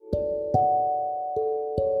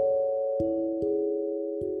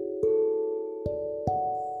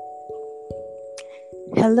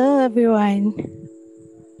Hello, everyone.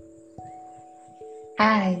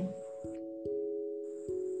 Hi.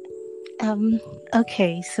 Um,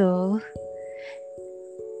 okay, so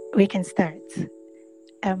we can start.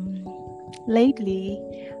 Um, Lately,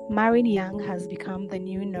 marrying young has become the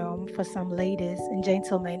new norm for some ladies and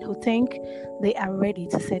gentlemen who think they are ready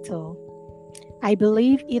to settle. I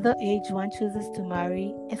believe either age one chooses to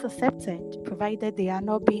marry is accepted, provided they are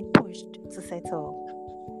not being pushed to settle.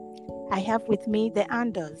 I have with me the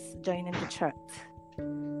Anders joining the chat.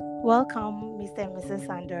 Welcome, Mr. and Mrs.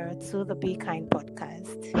 Sander, to the Be Kind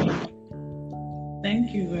podcast.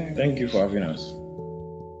 Thank you very much. Thank you for having us.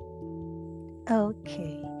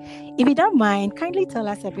 Okay. If you don't mind, kindly tell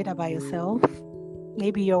us a bit about yourself,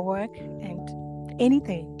 maybe your work and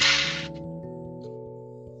anything.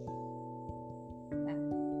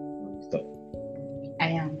 Stop. I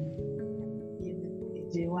am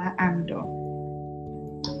Jewa Ando.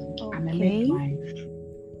 I'm a Okay. midwife.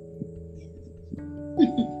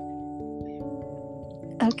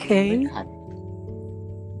 Okay.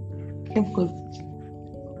 Keep good.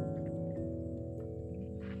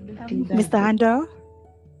 Mr. Ando?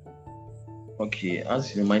 Okay,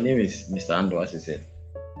 as you know, my name is Mr. Ando, as I said,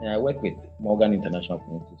 and I work with Morgan International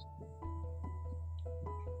Community School.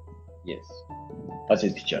 Yes, as a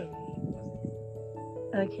teacher.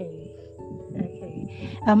 Okay.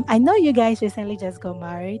 I know you guys recently just got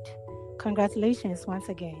married. Congratulations once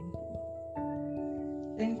again.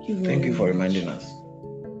 Thank you. Thank you for reminding us.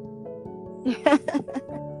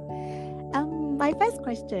 My first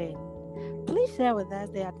question. Please share with us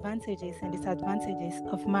the advantages and disadvantages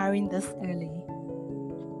of marrying this early.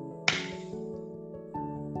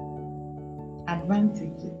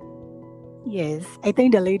 Advantages. Yes, I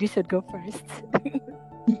think the lady should go first.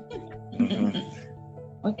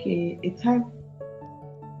 Okay, it's hard.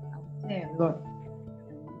 I would say a lot.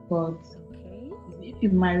 But if you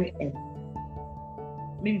marry early,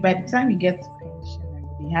 maybe by the time you get to pension and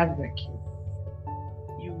you have your kid,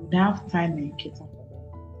 you would have time and kids for them.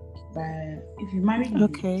 But if you marry,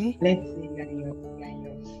 let's say you're in your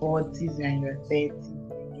 40s, you're in your 30s,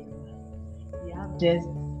 you have just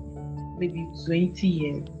maybe 20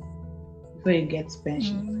 years before you get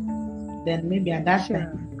pension. Then maybe at that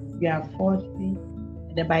time you are 40,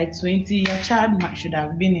 and then by 20, your child should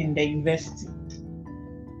have been in the university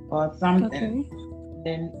or something.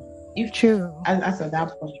 Then if as at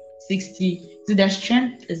that point 60, so the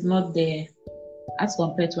strength is not there as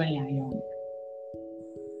compared to when you are young.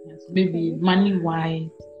 Maybe money wise,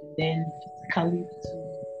 then physically too,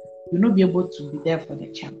 you'll not be able to be there for the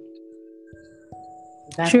child.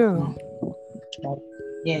 That's true.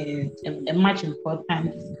 A much important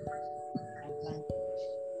advantage.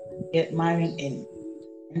 Get married early.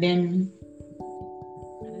 And then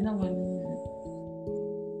another one,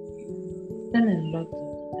 you spend a lot of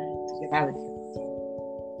time together with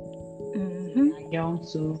your you're young,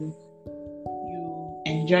 so you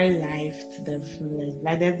enjoy life to the fullest.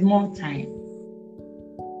 Like there's more time.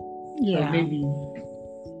 Yeah. So maybe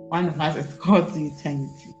one of us is called to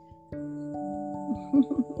eternity.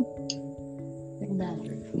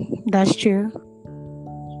 That's true.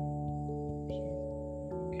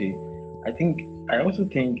 Okay, I also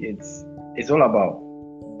think it's all about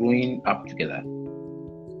growing up together.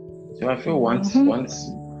 So I feel once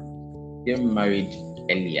you get married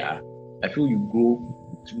earlier, I feel you grow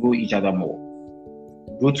to know each other more,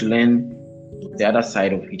 grow to learn the other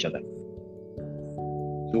side of each other.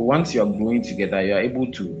 So once you are growing together, you are able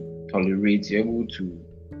to tolerate, you're able to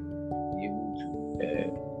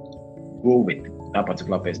grow with that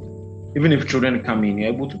particular person. Even if children come in,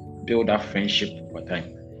 you're able to build that friendship over time.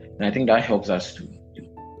 And I think that helps us to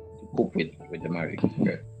cope with the marriage.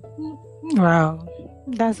 Yeah. Wow,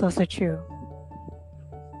 that's also true.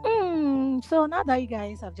 So now that you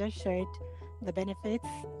guys have just shared the benefits,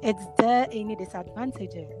 is there any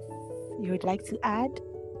disadvantages you would like to add?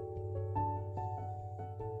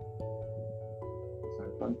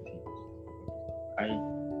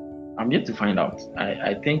 I'm yet to find out.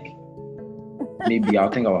 I think maybe I'll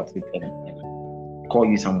think about it and call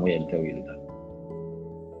you somewhere and tell you that.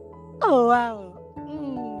 Oh wow!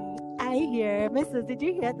 I hear, Mrs. Did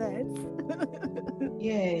you hear that?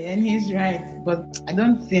 Yeah, and he's right, but I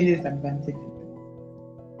don't see any disadvantage.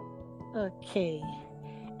 Okay.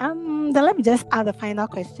 Then let me just add a final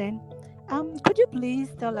question. Could you please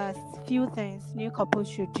tell us a few things new couples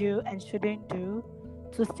should do and shouldn't do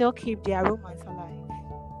to still keep their romance alive?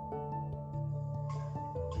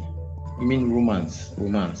 You mean romance?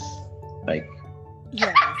 Like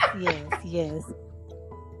Yes.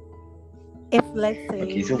 If let's say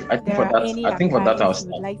okay, so I think there for are that, any I think for that I'll advice you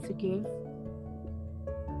would start. like to give.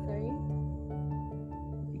 Sorry?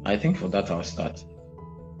 I think for that I'll start.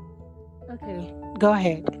 Okay, go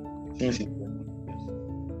ahead.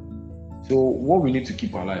 So what we need to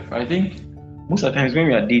keep alive, I think most of the times when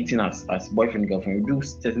we are dating as boyfriend and girlfriend, we do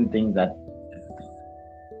certain things that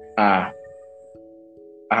are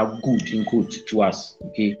good in quote to us,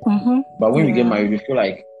 okay. But when we get married, we feel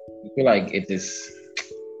like it is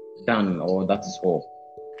done, or that is all.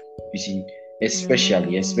 You see,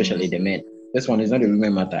 especially the men. This one is not a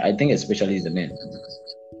women matter. I think especially is the men.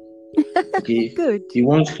 Okay. Good. He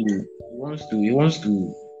wants to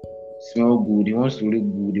smell good. He wants to look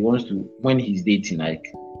good. He wants to, when he's dating, like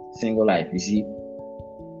single life. You see,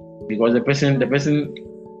 because the person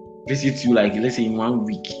visits you, like let's say in 1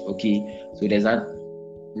 week. Okay, so there's that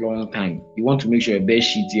long time. You want to make sure your bed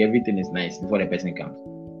sheet, everything is nice before the person comes.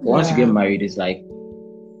 But once you get married, it's like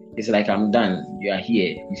I'm done. You are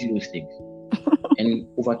here. You see those things. And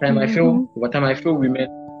over time, I feel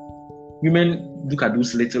women look at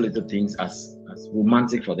those little things as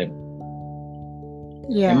romantic for them.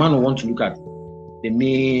 Yeah. A man will want to look at the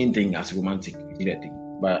main thing as romantic, you see that thing.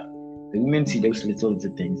 But the women see those little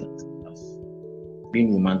things as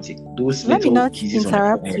being romantic. Those Let me little not pieces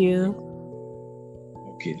interrupt you.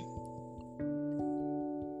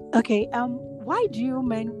 Okay. Why do you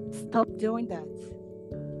men stop doing that?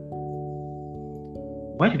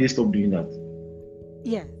 Why did they stop doing that?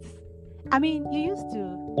 Yes. I mean, you used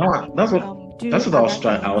to. No, that's what I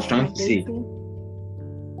was trying to say.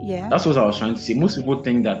 Yeah. That's what I was trying to say. Most people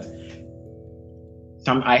think that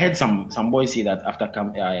I heard some boys say that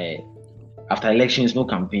after elections, no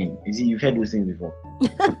campaign. You see, you've heard those things before.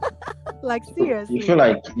 Like seriously. You feel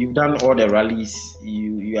like you've done all the rallies.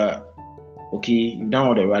 You are okay. You've done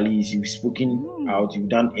all the rallies. You've spoken out. You've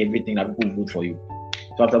done everything that people vote for you.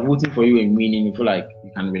 So after voting for you and winning, you feel like you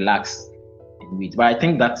can relax and wait. But I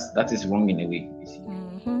think that is wrong in a way. You see,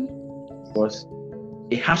 because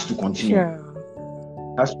it has to continue. Sure.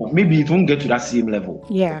 Maybe it won't get to that same level.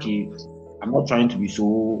 Yeah. Okay. I'm not trying to be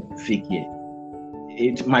so fake here.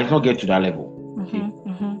 It might not get to that level. Okay.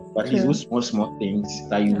 But it's those small things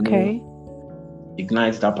that you know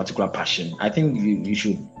ignite that particular passion. I think you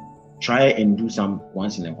should try and do some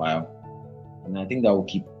once in a while. And I think that will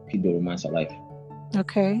keep the romance alive.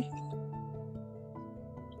 Okay.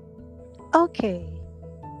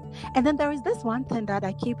 And then there is this one thing that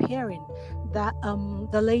I keep hearing, that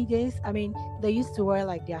the ladies, I mean, they used to wear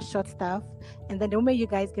like their short stuff, and then the moment you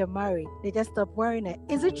guys get married, they just stop wearing it.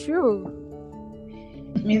 Is it true?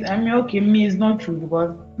 Me, it's not true,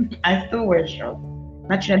 because I still wear shorts.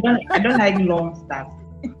 Actually, I don't like long stuff.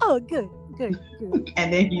 Oh, good.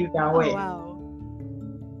 And then you can wear. Wow.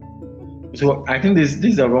 So I think this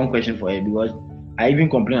is the wrong question for her, because I even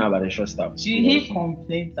complain about the short stuff. He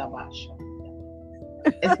complains about short stuff,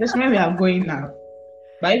 especially when we are going out.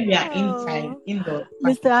 But if we are inside, indoor.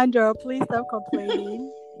 Mr. Andrew, please stop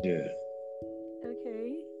complaining. Yeah.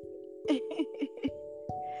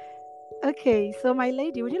 Okay. So my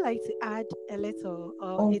lady, would you like to add a little,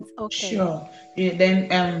 or it's okay? Sure. Yeah,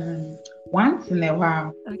 then once in a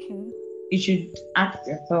while, you should ask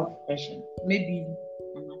yourself a question, maybe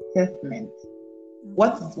an assessment.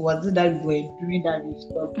 What was it that you were doing that you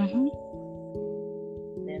stopped? Then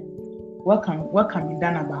what can be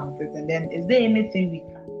done about it? And then is there anything we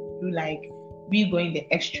can do, like we going the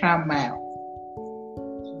extra mile to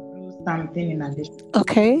do something in addition?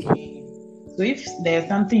 Okay. So if there's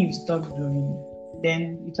something you stop doing,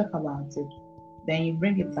 then you talk about it, then you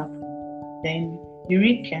bring it up, then you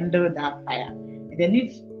rekindle that fire. And then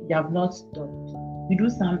if you have not stopped, you do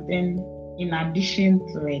something in addition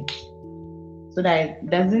to it, so that it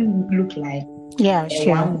doesn't look like a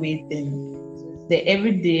one-way thing. So it's the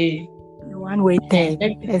everyday one-way thing.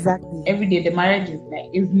 Exactly. Every day the marriage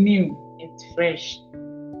is new, it's fresh.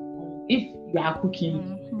 If you are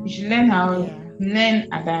cooking, you should learn learn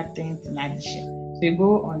other things in addition. So you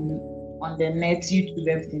go on the net, YouTube,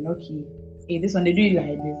 everything. Okay, hey, this one they do it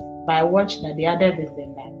like this, but I watched that the other this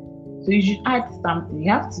and that. So you should add something. You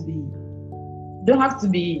don't have to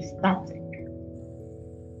be static.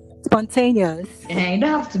 Spontaneous. You don't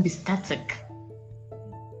have to be static.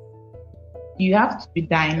 You have to be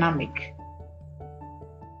dynamic.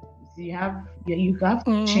 So you have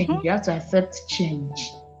to change. You have to accept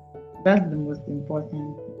change. That's the most important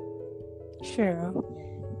thing. Sure.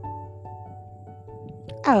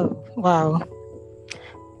 Oh, wow.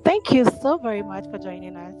 Thank you so very much for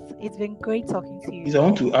joining us. It's been great talking to you. I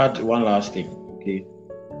want to add one last thing. Okay.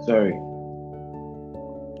 Sorry.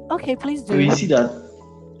 Okay, please do. So you see that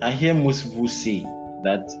I hear most people say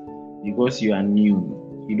that because you are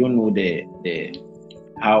new, you don't know the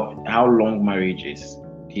how long marriage is.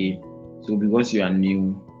 Okay. So because you are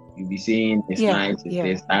new, You'll be saying it's Yeah, nice, it's yeah.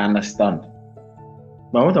 this. I understand.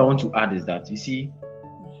 But what I want to add is that, you see,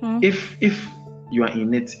 if you are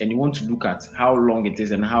in it and you want to look at how long it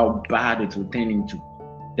is and how bad it will turn into,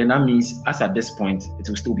 then that means as at this point, it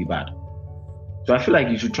will still be bad. So I feel like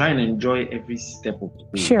you should try and enjoy every step of the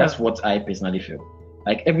way. Sure. That's what I personally feel.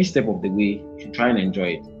 Like every step of the way, you should try and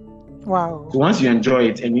enjoy it. Wow. So once you enjoy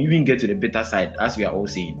it and you even get to the better side, as we are all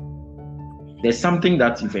saying, there's something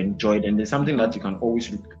that you've enjoyed and there's something that you can always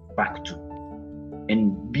look back to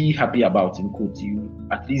and be happy about, in quotes. You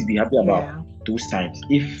at least be happy about those times,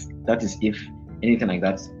 if anything like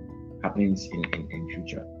that happens in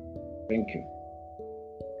future. Thank you.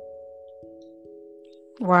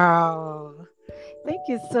 Wow. Thank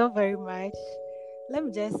you so very much. Let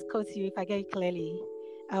me just quote you if I get it clearly.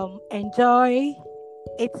 Enjoy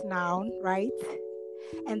it now, right?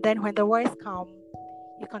 And then when the worst come,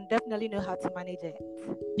 you can definitely know how to manage it.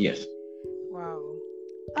 Yes. Wow.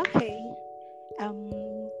 Okay.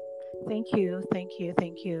 Thank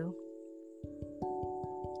you.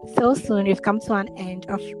 So soon we've come to an end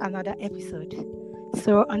of another episode.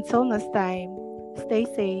 So until next time, stay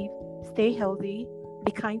safe, stay healthy,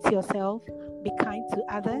 be kind to yourself, be kind to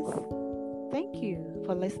others. Thank you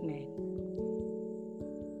for listening.